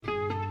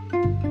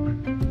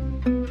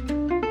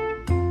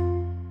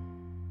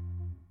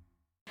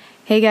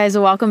Hey guys,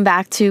 welcome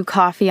back to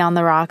Coffee on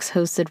the Rocks,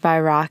 hosted by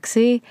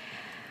Roxy.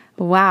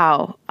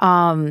 Wow,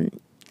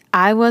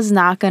 I was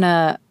not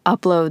gonna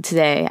upload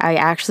today. I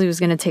actually was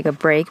gonna take a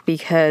break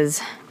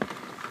because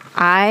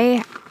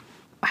I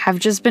have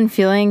just been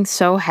feeling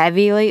so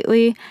heavy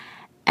lately,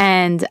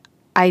 and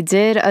I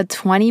did a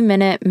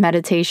 20-minute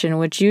meditation,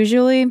 which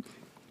usually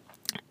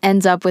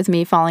ends up with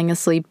me falling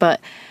asleep, but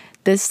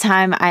this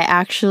time I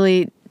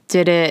actually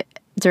did it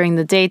during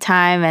the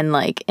daytime and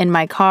like in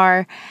my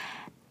car.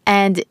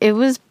 And it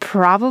was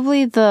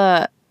probably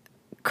the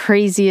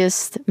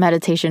craziest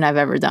meditation I've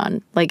ever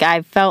done. Like,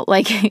 I felt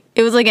like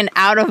it was like an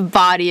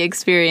out-of-body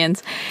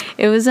experience.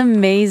 It was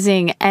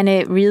amazing. And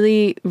it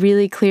really,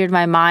 really cleared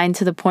my mind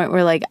to the point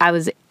where, like, I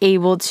was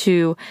able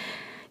to,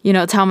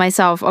 tell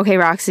myself, okay,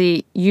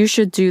 Roxy, you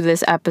should do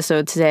this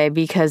episode today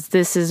because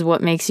this is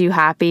what makes you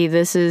happy.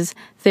 This is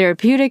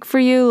therapeutic for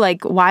you.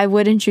 Like, why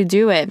wouldn't you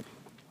do it?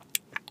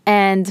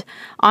 And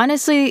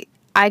honestly,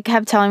 I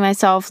kept telling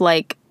myself,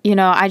 like,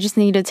 I just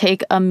need to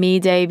take a me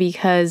day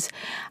because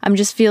I'm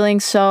just feeling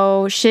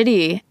so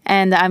shitty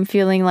and I'm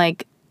feeling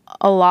like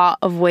a lot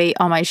of weight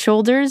on my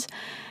shoulders.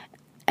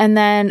 And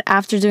then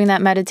after doing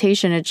that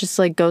meditation, it just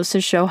like goes to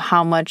show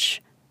how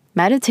much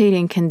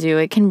meditating can do.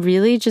 It can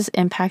really just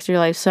impact your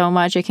life so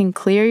much. It can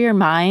clear your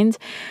mind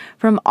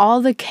from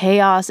all the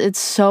chaos. It's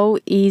so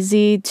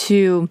easy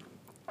to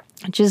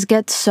just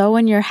get so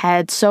in your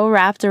head, so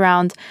wrapped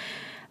around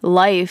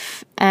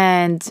life.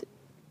 And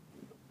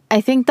I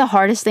think the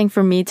hardest thing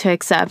for me to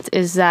accept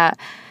is that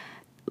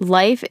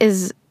life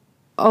is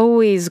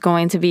always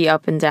going to be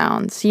up and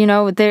downs.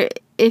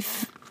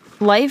 If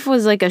life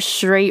was like a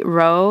straight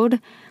road,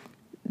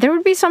 there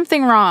would be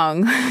something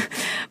wrong.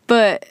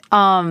 But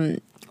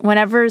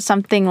whenever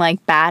something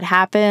like bad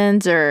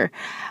happens or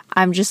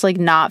I'm just like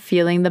not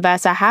feeling the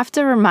best, I have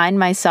to remind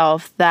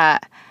myself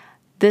that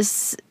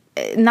this,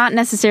 not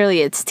necessarily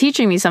it's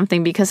teaching me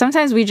something, because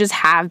sometimes we just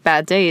have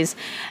bad days.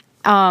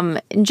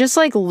 Just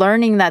like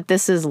learning that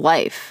this is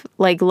life.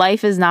 Like,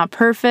 life is not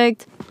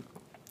perfect.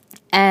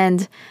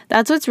 And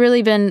that's what's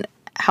really been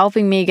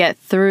helping me get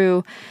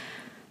through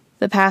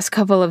the past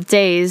couple of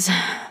days.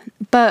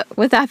 But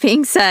with that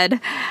being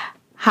said,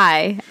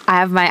 hi, I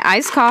have my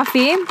iced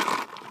coffee.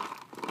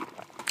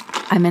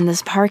 I'm in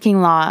this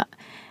parking lot.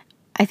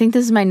 I think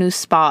this is my new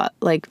spot.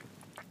 Like,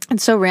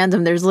 it's so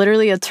random. There's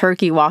literally a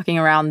turkey walking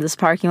around this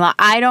parking lot.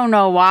 I don't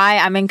know why.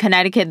 I'm in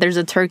Connecticut. There's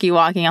a turkey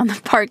walking on the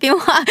parking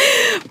lot.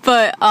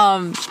 But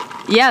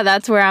yeah,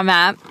 that's where I'm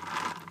at.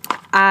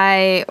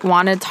 I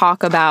want to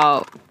talk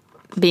about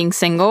being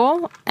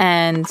single,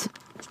 and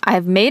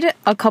I've made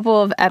a couple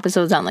of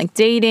episodes on like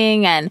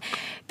dating and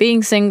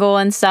being single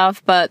and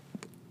stuff, but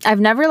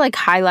I've never like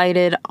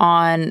highlighted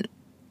on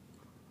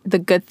the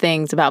good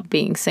things about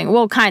being single.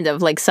 Well, kind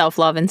of like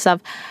self-love and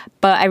stuff,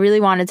 but I really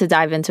wanted to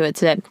dive into it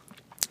today.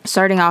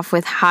 Starting off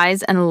with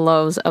highs and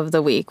lows of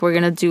the week. We're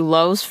going to do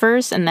lows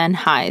first and then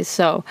highs.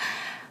 So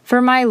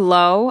for my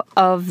low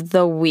of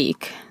the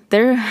week,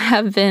 there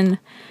have been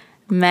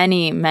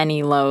many,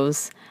 many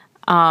lows.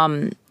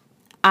 I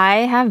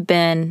have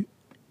been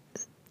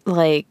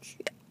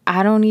like,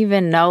 I don't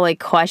even know, like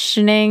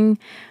questioning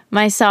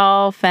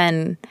myself,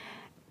 and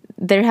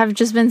there have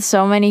just been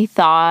so many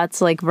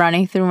thoughts like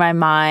running through my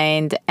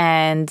mind,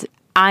 and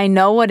I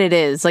know what it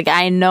is. Like,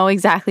 I know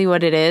exactly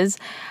what it is.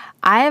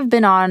 I have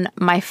been on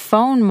my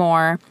phone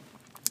more,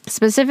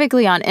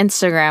 specifically on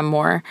Instagram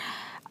more.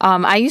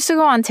 I used to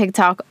go on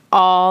TikTok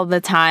all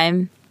the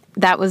time.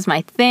 That was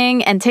my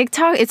thing. And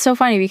TikTok, it's so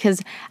funny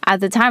because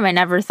at the time I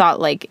never thought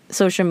like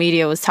social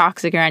media was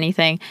toxic or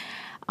anything.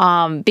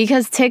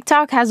 Because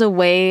TikTok has a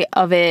way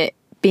of it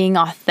being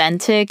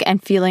authentic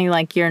and feeling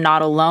like you're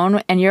not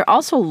alone. And you're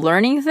also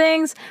learning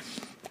things.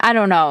 I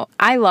don't know.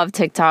 I love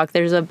TikTok.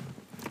 There's a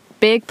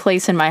big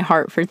place in my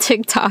heart for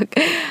TikTok.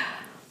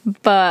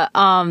 But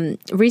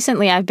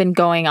recently I've been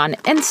going on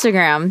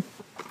Instagram,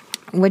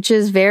 which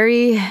is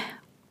very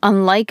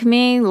unlike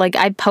me. Like,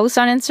 I post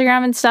on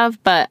Instagram and stuff,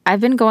 but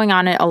I've been going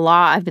on it a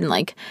lot. I've been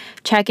like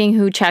checking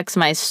who checks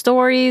my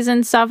stories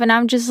and stuff. And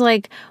I'm just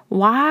like,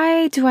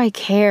 why do I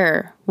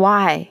care?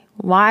 Why?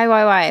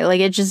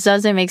 Like, it just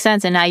doesn't make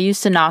sense. And I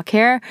used to not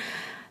care.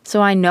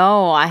 So I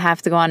know I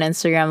have to go on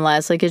Instagram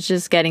less. Like, it's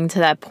just getting to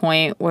that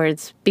point where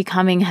it's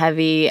becoming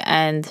heavy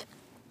and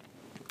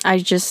I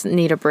just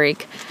need a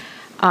break.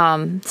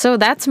 So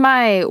that's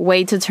my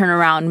way to turn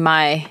around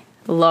my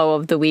low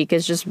of the week,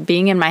 is just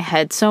being in my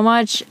head so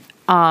much,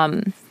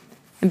 and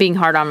being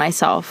hard on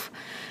myself.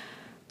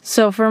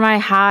 So for my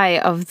high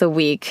of the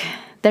week,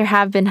 there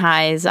have been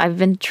highs. I've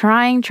been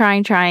trying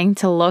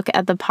to look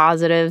at the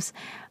positives.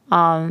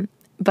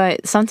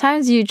 But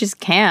sometimes you just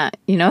can't,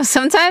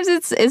 sometimes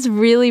it's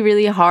really,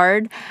 really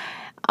hard.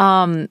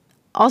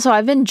 Also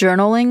I've been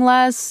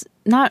journaling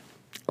not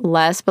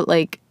less, but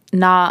like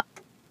not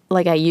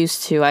like I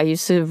used to. I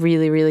used to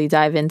really, really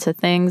dive into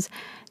things.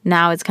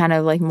 Now it's kind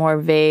of like more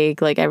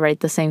vague. Like, I write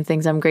the same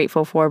things I'm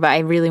grateful for, but I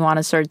really want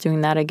to start doing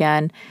that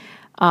again.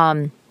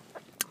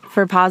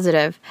 For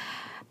positive,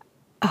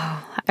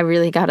 I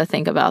really got to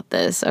think about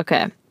this.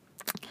 Okay.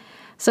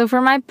 So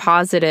for my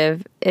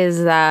positive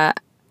is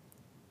that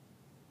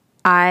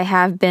I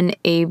have been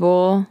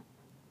able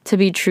to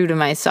be true to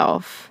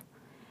myself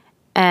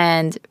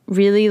and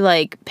really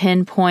like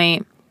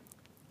pinpoint,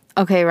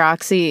 okay,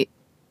 Roxy,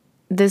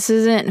 this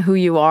isn't who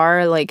you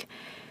are. Like,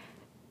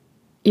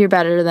 you're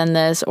better than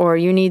this, or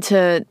you need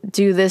to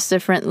do this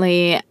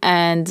differently.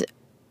 And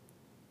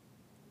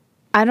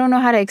I don't know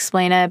how to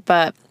explain it,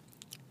 but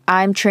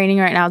I'm training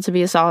right now to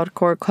be a solid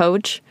core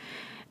coach.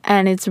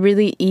 And it's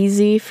really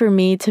easy for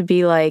me to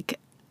be like,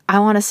 I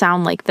want to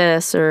sound like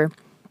this, or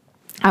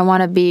I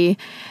want to be,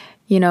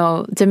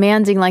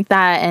 demanding like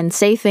that and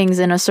say things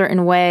in a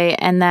certain way.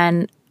 And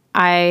then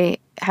I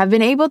have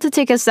been able to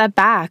take a step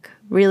back,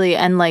 really,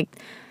 and like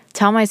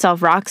tell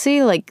myself,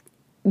 Roxy, like,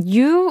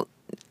 you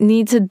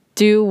need to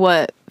do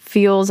what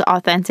feels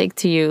authentic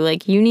to you.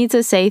 Like, you need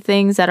to say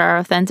things that are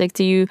authentic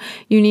to you.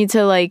 You need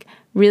to like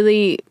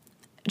really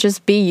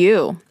just be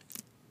you.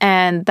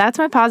 And that's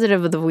my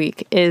positive of the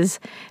week, is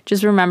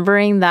just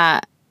remembering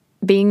that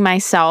being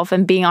myself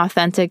and being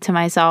authentic to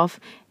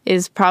myself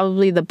is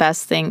probably the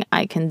best thing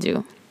I can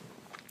do.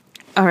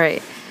 All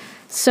right.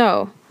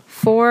 So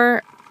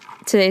for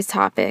today's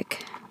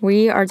topic,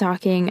 we are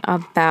talking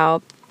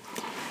about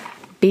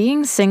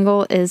being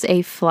single is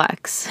a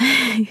flex.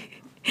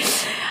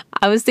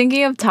 I was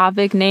thinking of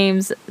topic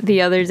names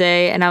the other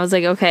day, and I was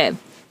like, okay,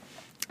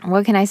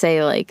 what can I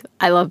say? Like,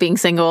 I love being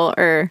single,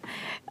 or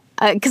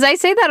because I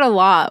say that a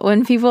lot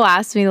when people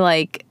ask me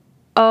like,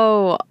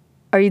 oh,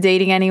 are you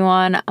dating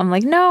anyone? I'm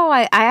like, no,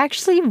 I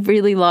actually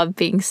really love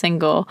being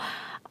single.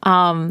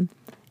 And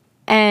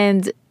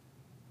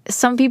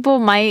some people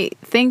might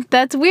think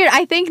that's weird.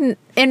 I think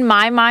in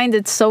my mind,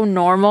 it's so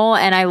normal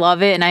and I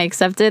love it and I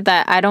accept it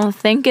that I don't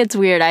think it's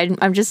weird.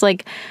 I'm just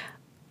like,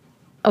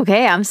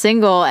 okay, I'm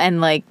single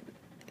and like,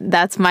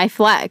 that's my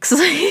flex.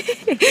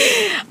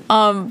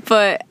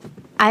 But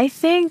I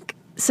think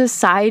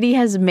society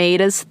has made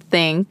us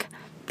think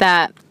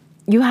that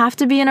you have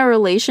to be in a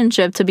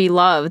relationship to be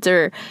loved,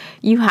 or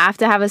you have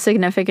to have a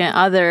significant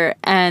other.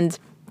 And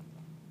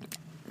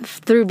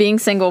through being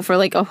single for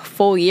like a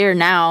full year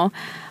now,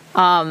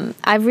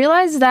 I've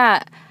realized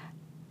that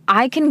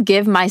I can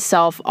give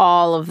myself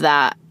all of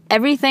that.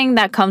 Everything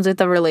that comes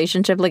with a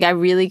relationship, like I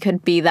really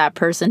could be that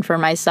person for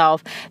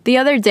myself. The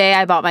other day,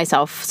 I bought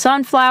myself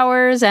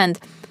sunflowers and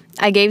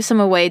I gave some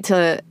away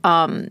to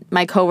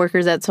my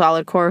coworkers at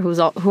Solid Core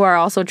who are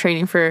also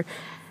training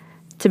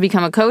to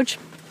become a coach.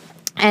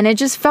 And it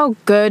just felt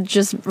good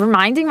just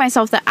reminding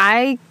myself that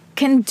I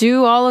can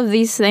do all of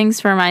these things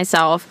for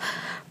myself.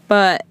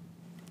 But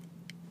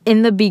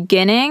in the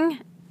beginning,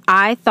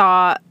 I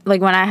thought,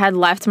 like when I had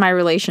left my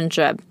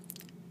relationship,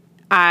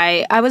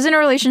 I was in a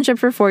relationship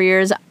for 4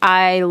 years.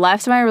 I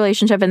left my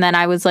relationship and then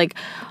I was like,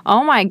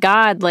 oh my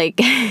God, like,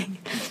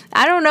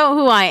 I don't know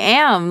who I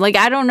am. Like,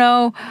 I don't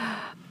know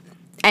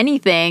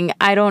anything.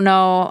 I don't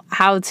know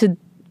how to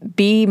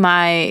be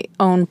my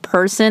own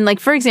person. Like,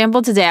 for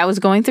example, today I was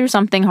going through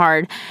something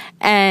hard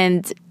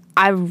and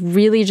I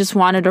really just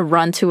wanted to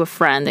run to a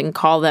friend and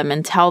call them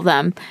and tell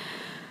them.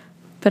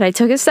 But I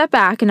took a step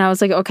back and I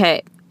was like,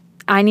 okay,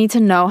 I need to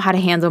know how to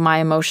handle my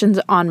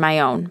emotions on my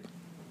own.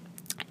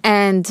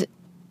 And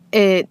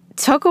it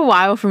took a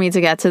while for me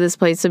to get to this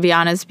place, to be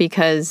honest,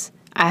 because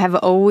I have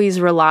always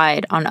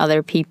relied on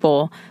other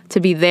people to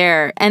be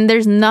there. And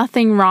there's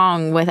nothing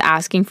wrong with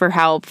asking for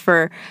help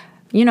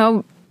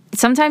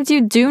sometimes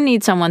you do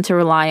need someone to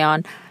rely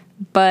on,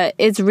 but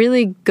it's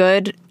really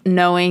good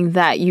knowing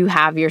that you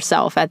have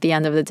yourself at the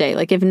end of the day.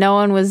 Like, if no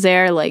one was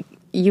there, like,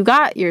 you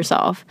got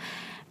yourself.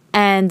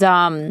 And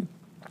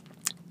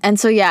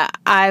so, yeah,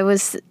 I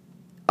was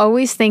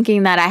always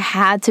thinking that I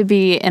had to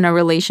be in a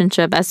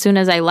relationship as soon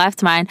as I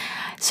left mine.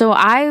 So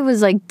I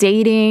was like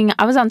dating.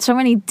 I was on so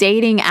many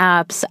dating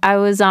apps. I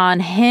was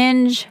on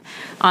Hinge,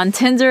 on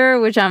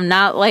Tinder, which I'm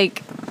not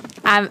like,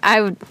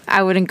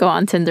 I wouldn't go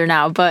on Tinder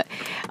now, but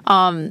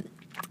I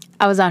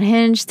was on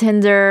Hinge,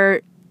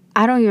 Tinder.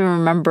 I don't even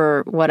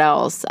remember what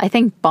else. I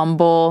think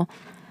Bumble.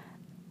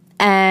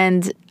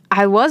 And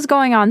I was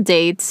going on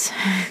dates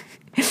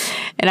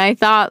and I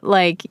thought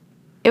like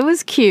it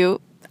was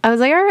cute. I was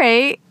like, all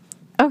right,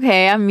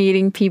 okay, I'm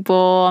meeting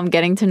people. I'm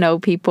getting to know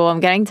people. I'm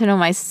getting to know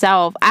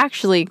myself.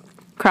 Actually,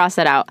 cross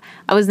that out.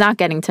 I was not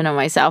getting to know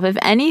myself. If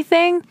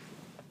anything,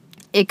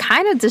 it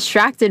kind of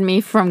distracted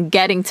me from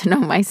getting to know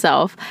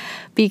myself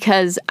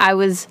because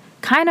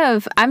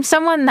I'm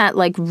someone that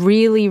like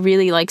really,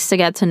 really likes to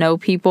get to know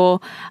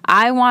people.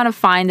 I want to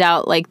find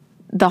out like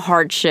the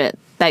hard shit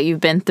that you've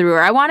been through,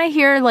 or I want to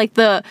hear like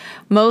the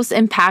most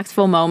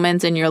impactful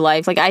moments in your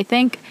life. Like, I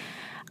think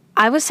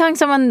I was telling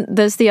someone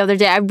this the other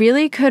day, I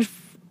really could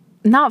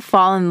not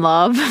fall in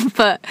love,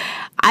 but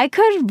I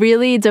could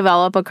really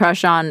develop a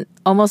crush on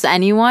almost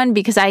anyone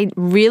because I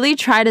really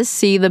try to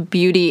see the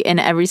beauty in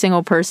every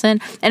single person.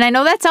 And I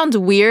know that sounds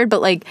weird,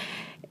 but like,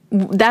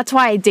 that's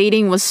why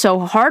dating was so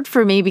hard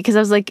for me, because I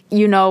was like,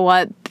 you know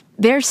what?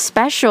 They're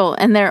special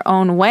in their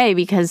own way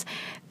because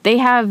they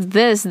have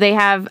this,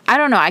 I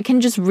don't know, I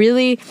can just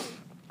really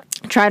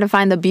try to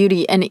find the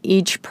beauty in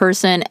each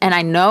person. And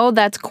I know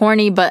that's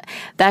corny, but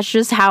that's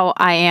just how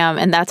I am,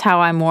 and that's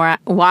how I'm more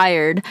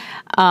wired.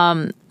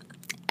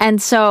 And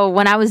so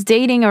when I was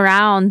dating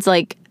around,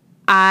 like,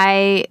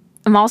 I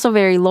am also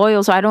very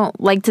loyal, so I don't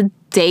like to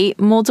date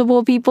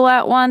multiple people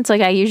at once.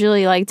 Like, I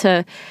usually like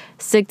to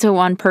stick to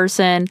one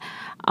person.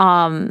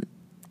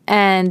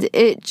 And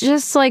it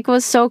just, like,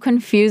 was so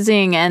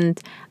confusing.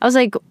 And I was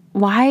like,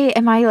 why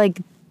am I, like,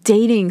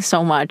 dating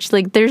so much?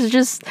 Like,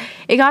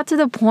 it got to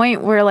the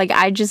point where, like,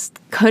 I just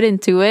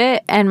couldn't do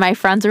it. And my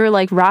friends were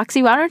like,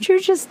 Roxy, why don't you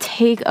just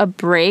take a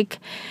break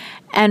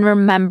and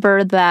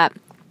remember that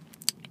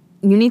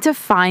you need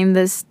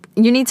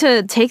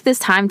to take this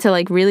time to,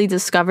 like, really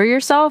discover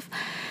yourself.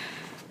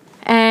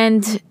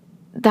 And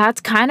that's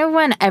kind of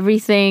when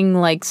everything,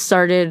 like,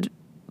 started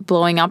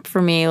blowing up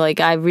for me. Like,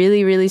 I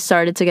really, really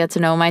started to get to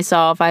know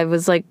myself. I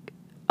was like,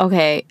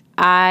 okay,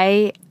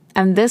 I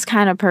am this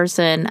kind of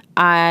person.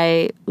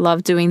 I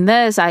love doing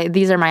this.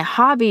 These are my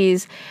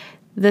hobbies.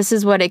 This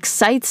is what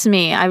excites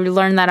me. I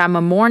learned that I'm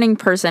a morning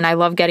person. I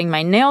love getting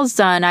my nails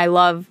done. I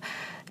love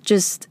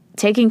just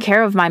taking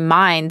care of my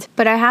mind.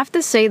 But I have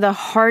to say, the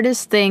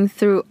hardest thing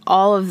through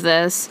all of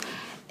this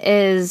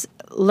is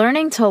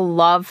learning to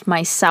love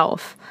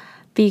myself,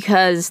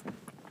 because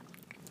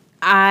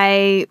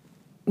I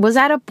was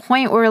at a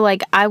point where,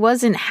 like, I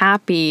wasn't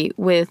happy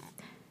with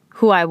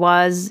who I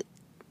was,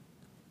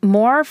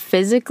 more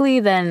physically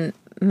than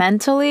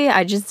mentally.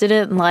 I just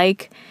didn't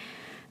like,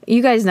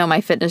 you guys know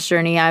my fitness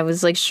journey. I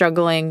was, like,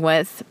 struggling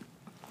with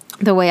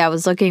the way I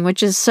was looking,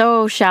 which is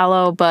so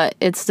shallow, but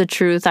it's the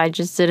truth. I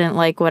just didn't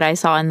like what I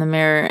saw in the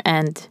mirror,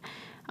 and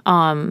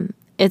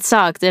it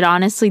sucked. It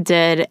honestly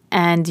did.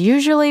 And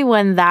usually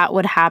when that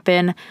would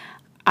happen,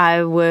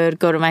 I would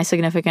go to my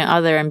significant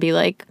other and be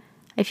like,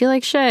 I feel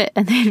like shit.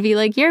 And they'd be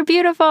like, you're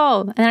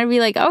beautiful. And I'd be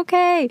like,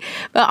 okay.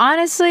 But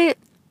honestly,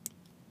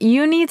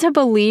 you need to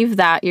believe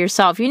that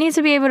yourself. You need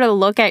to be able to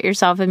look at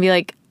yourself and be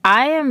like,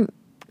 I am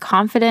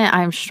confident,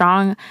 I'm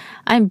strong,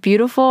 I'm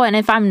beautiful. And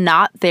if I'm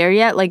not there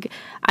yet, like,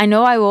 I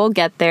know I will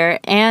get there.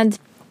 And,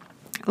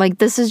 like,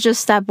 this is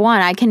just step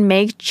one. I can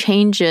make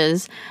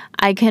changes.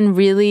 I can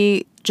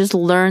really just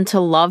learn to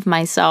love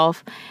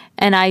myself.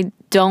 And I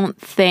don't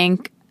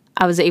think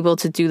I was able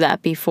to do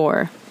that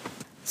before.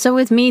 So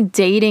with me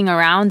dating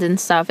around and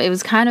stuff, it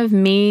was kind of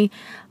me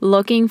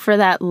looking for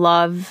that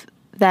love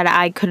that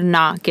I could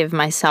not give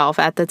myself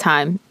at the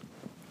time.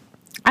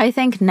 I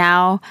think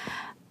now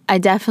I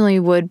definitely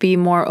would be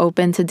more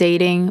open to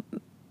dating,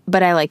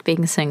 but I like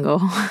being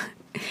single.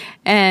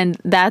 And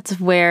that's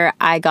where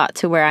I got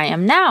to where I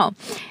am now,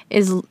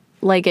 is,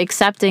 like,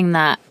 accepting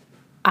that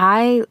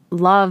I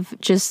love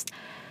just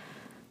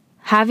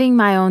having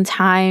my own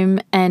time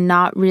and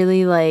not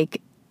really,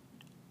 like,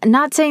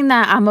 not saying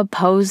that I'm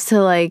opposed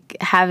to, like,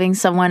 having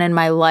someone in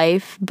my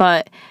life,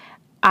 but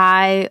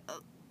I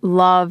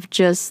love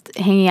just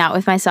hanging out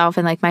with myself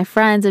and, like, my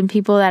friends and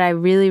people that I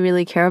really,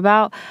 really care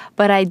about.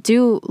 But I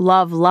do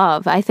love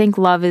love. I think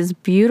love is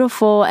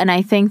beautiful. And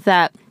I think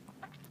that,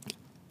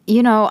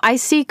 you know, I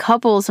see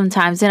couples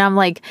sometimes and I'm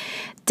like,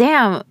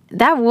 damn,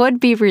 that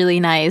would be really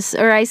nice.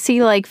 Or I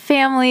see, like,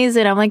 families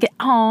and I'm like,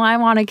 oh, I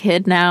want a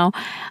kid now.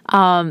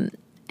 And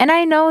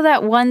I know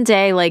that one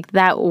day, like,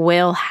 that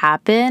will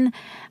happen.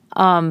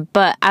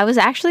 But I was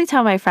actually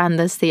telling my friend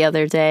this the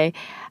other day.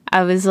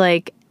 I was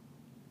like,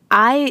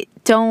 I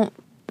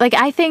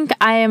think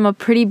I am a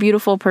pretty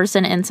beautiful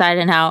person inside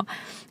and out.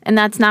 And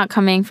that's not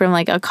coming from,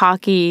 like, a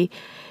cocky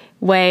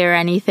way or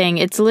anything.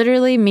 It's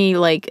literally me,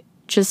 like,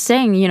 just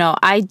saying, you know,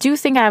 I do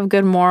think I have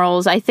good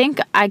morals. I think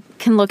I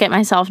can look at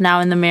myself now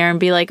in the mirror and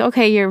be like,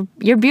 okay,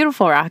 you're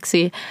beautiful,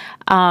 Roxy.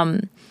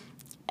 And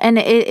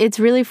it's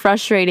really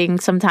frustrating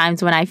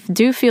sometimes when I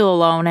do feel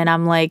alone and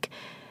I'm like,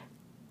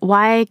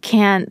 why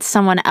can't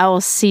someone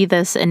else see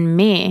this in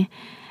me?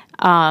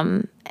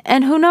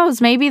 And who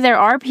knows, maybe there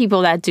are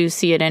people that do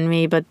see it in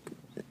me, but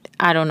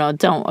I don't know,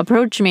 don't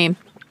approach me.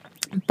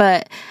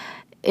 But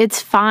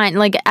it's fine.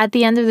 Like, at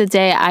the end of the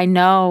day, I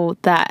know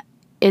that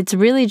it's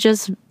really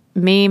just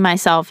me,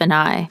 myself, and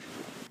I.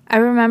 I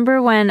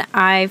remember when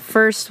I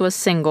first was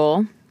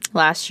single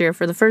last year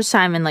for the first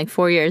time in, like,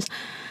 4 years,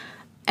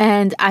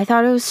 and I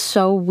thought it was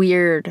so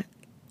weird,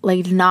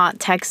 like, not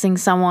texting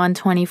someone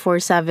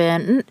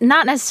 24/7,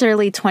 not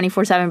necessarily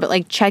 24/7, but,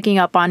 like, checking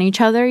up on each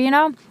other, you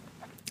know,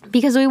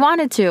 because we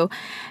wanted to,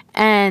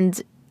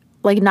 and,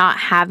 like, not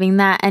having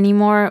that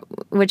anymore,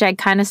 which I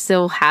kind of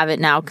still have it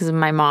now because of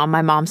my mom.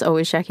 My mom's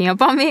always checking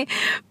up on me,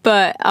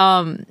 but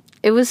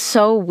it was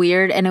so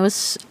weird, and it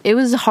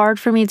was hard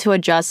for me to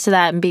adjust to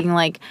that and being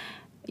like,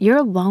 you're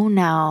alone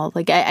now.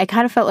 Like, I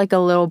kind of felt like a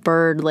little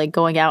bird, like,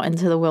 going out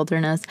into the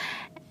wilderness.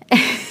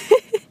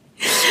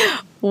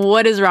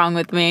 What is wrong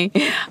with me?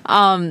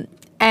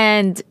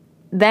 And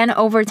then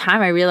over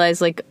time I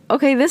realized, like,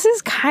 okay, this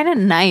is kind of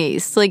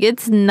nice. Like,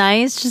 it's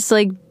nice just,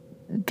 like,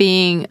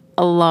 being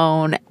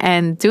alone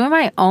and doing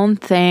my own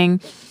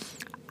thing.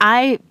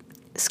 I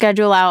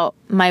schedule out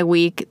my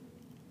week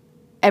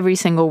every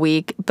single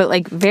week, but,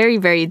 like, very,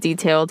 very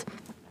detailed.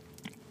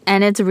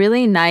 And it's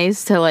really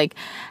nice to like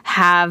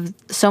have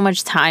so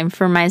much time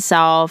for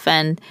myself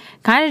and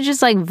kind of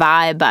just like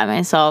vibe by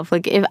myself.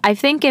 Like if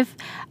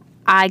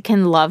I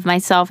can love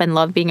myself and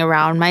love being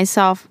around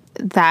myself,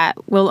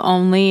 that will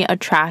only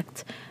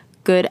attract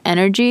good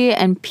energy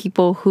and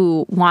people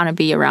who want to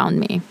be around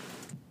me.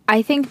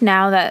 I think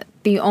now that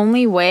the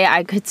only way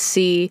I could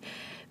see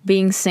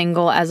being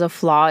single as a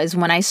flaw is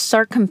when I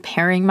start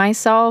comparing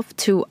myself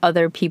to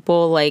other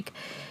people. Like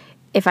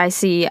if I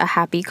see a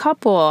happy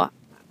couple,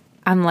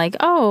 I'm like,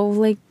 oh,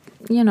 like,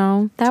 you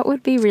know, that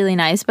would be really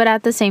nice. But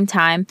at the same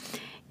time,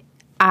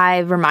 I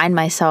remind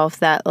myself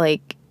that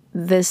like,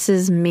 this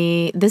is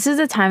me. This is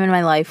a time in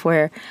my life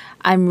where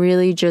I'm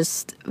really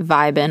just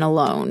vibing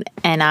alone.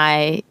 And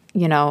I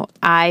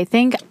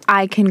think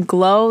I can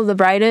glow the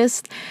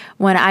brightest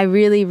when I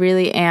really,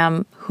 really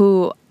am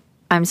who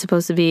I'm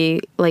supposed to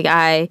be. Like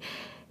I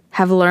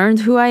have learned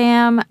who I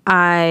am.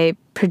 I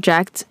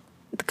project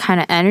the kind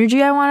of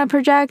energy I want to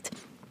project.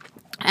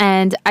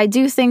 And I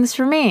do things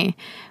for me.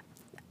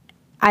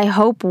 I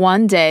hope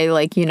one day,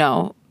 like, you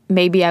know,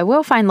 maybe I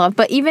will find love.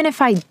 But even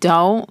if I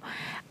don't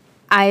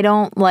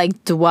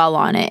like dwell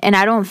on it and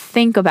I don't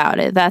think about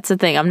it. That's the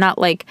thing. I'm not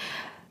like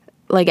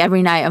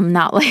every night I'm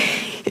not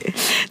like,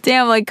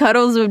 damn, like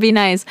cuddles would be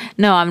nice.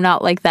 No, I'm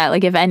not like that.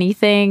 Like if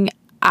anything,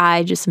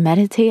 I just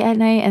meditate at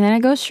night and then I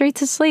go straight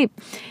to sleep.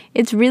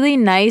 It's really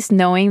nice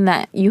knowing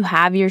that you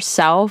have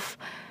yourself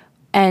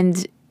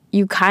and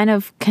you kind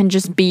of can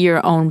just be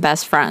your own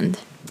best friend.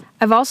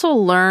 I've also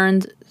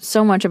learned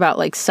so much about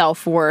like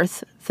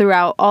self-worth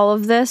throughout all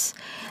of this.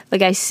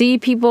 Like I see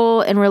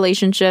people in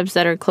relationships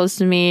that are close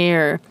to me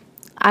or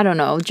I don't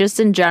know,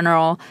 just in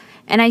general,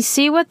 and I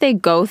see what they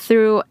go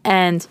through,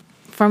 and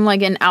from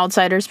like an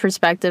outsider's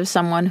perspective,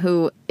 someone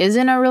who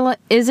isn't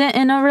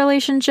in a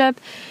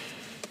relationship,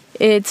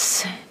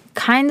 it's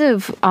kind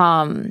of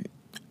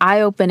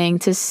eye-opening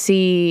to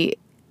see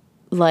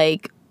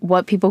like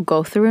what people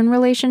go through in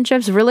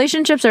relationships.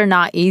 Relationships are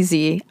not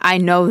easy. I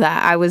know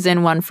that. I was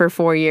in one for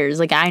 4 years.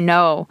 Like I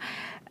know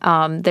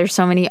there's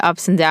so many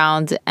ups and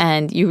downs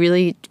and you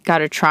really got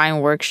to try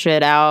and work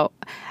shit out.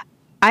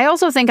 I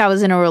also think I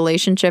was in a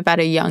relationship at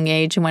a young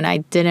age when I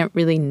didn't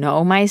really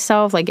know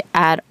myself like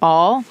at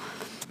all.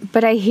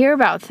 But I hear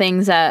about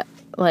things that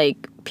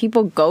like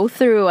people go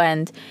through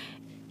and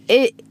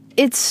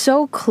it's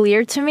so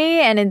clear to me,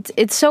 and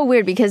it's so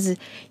weird because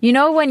you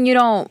know when you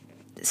don't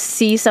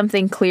see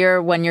something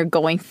clear when you're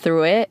going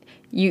through it,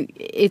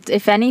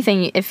 if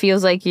anything, it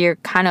feels like you're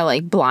kind of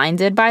like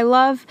blinded by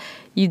love.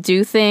 You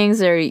do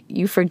things or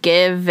you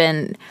forgive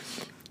and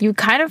you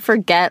kind of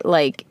forget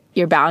like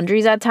your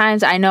boundaries at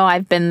times. I know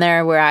I've been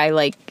there where I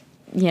like,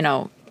 you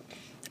know,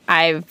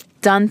 I've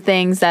done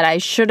things that I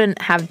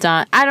shouldn't have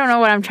done. I don't know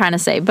what I'm trying to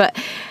say, but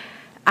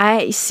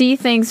I see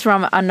things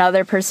from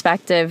another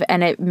perspective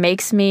and it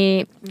makes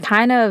me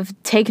kind of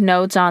take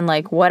notes on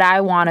like what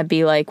I want to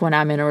be like when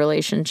I'm in a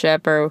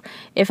relationship, or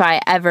if I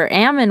ever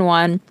am in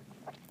one.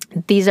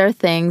 These are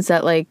things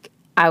that like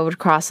I would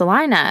cross the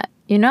line at,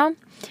 you know?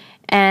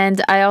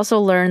 And I also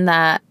learned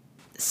that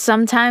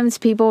sometimes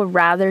people would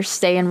rather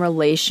stay in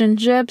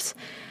relationships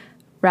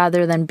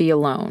rather than be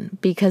alone,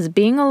 because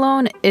being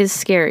alone is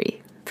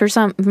scary. For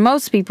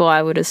most people,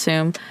 I would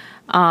assume.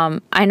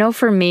 I know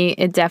for me,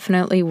 it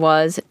definitely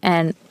was.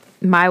 And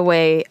my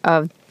way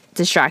of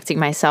distracting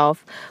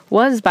myself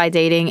was by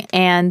dating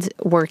and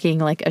working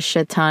like a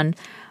shit ton.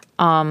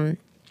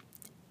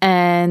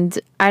 And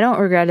I don't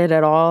regret it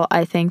at all.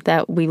 I think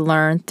that we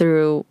learn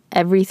through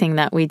everything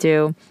that we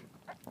do.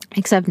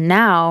 Except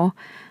now,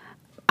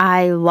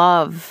 I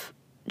love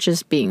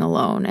just being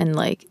alone and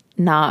like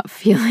not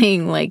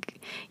feeling like,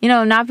 you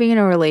know, not being in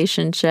a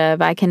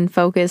relationship. I can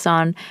focus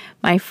on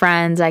my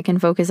friends. I can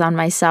focus on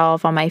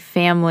myself, on my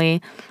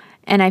family.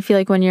 And I feel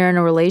like when you're in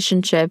a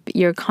relationship,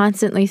 you're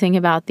constantly thinking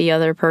about the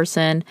other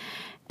person.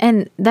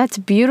 And that's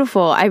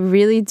beautiful. I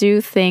really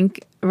do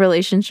think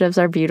relationships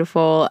are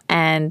beautiful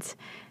and,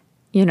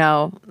 you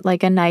know,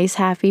 like a nice,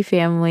 happy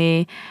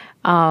family.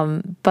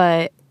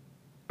 But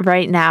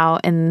right now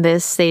in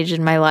this stage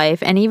in my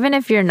life, and even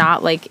if you're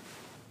not like,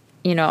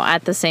 you know,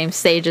 at the same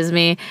stage as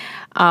me,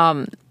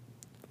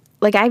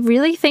 like I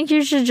really think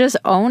you should just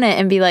own it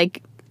and be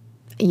like,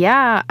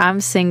 yeah, I'm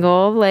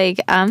single. Like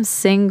I'm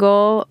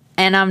single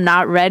and I'm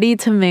not ready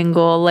to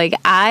mingle. Like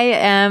I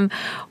am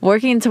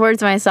working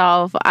towards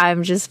myself.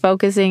 I'm just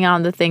focusing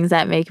on the things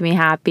that make me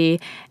happy.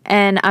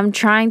 And I'm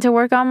trying to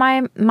work on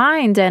my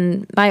mind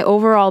and my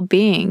overall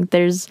being.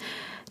 There's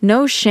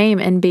no shame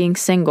in being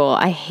single.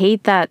 I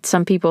hate that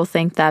some people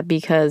think that,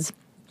 because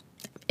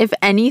if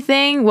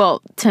anything,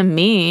 well, to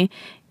me,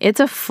 it's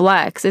a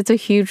flex. It's a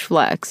huge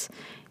flex.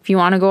 If you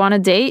want to go on a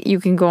date, you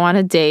can go on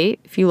a date.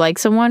 If you like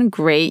someone,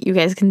 great. You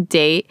guys can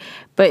date.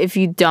 But if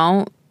you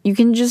don't, you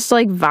can just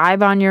like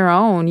vibe on your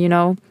own, you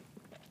know?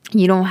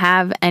 You don't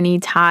have any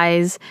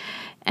ties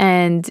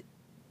and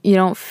you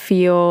don't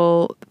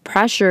feel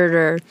pressured,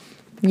 or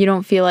you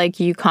don't feel like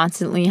you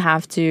constantly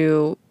have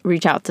to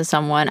reach out to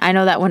someone. I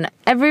know that when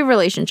every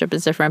relationship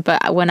is different,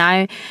 but when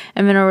I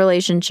am in a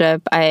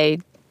relationship, I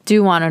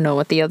do want to know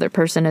what the other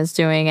person is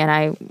doing.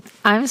 And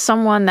I'm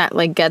someone that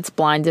like gets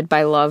blinded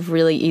by love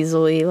really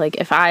easily. Like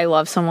if I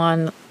love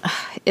someone,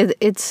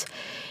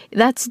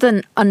 that's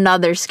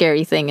another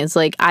scary thing is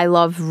like I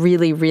love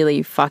really,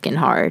 really fucking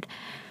hard.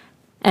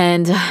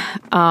 And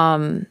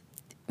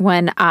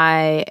when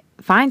I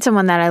find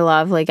someone that I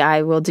love, like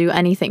I will do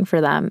anything for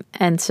them.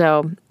 And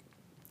so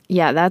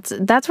yeah,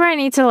 that's where I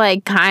need to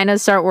like kind of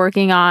start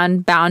working on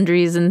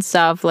boundaries and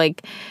stuff.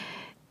 Like,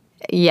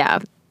 yeah,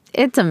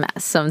 it's a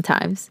mess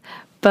sometimes.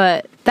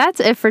 But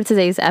that's it for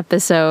today's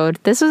episode.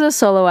 This was a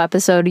solo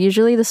episode.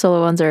 Usually the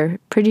solo ones are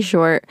pretty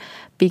short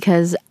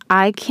because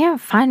I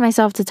can't find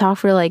myself to talk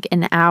for like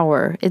an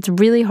hour. It's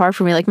really hard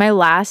for me. Like my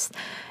last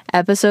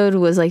episode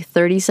was like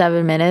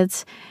 37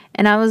 minutes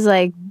and I was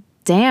like,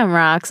 damn,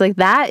 Rox, like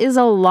that is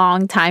a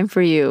long time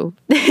for you.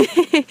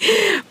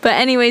 But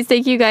anyways,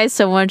 thank you guys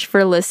so much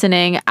for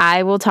listening.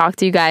 I will talk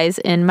to you guys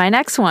in my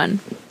next one.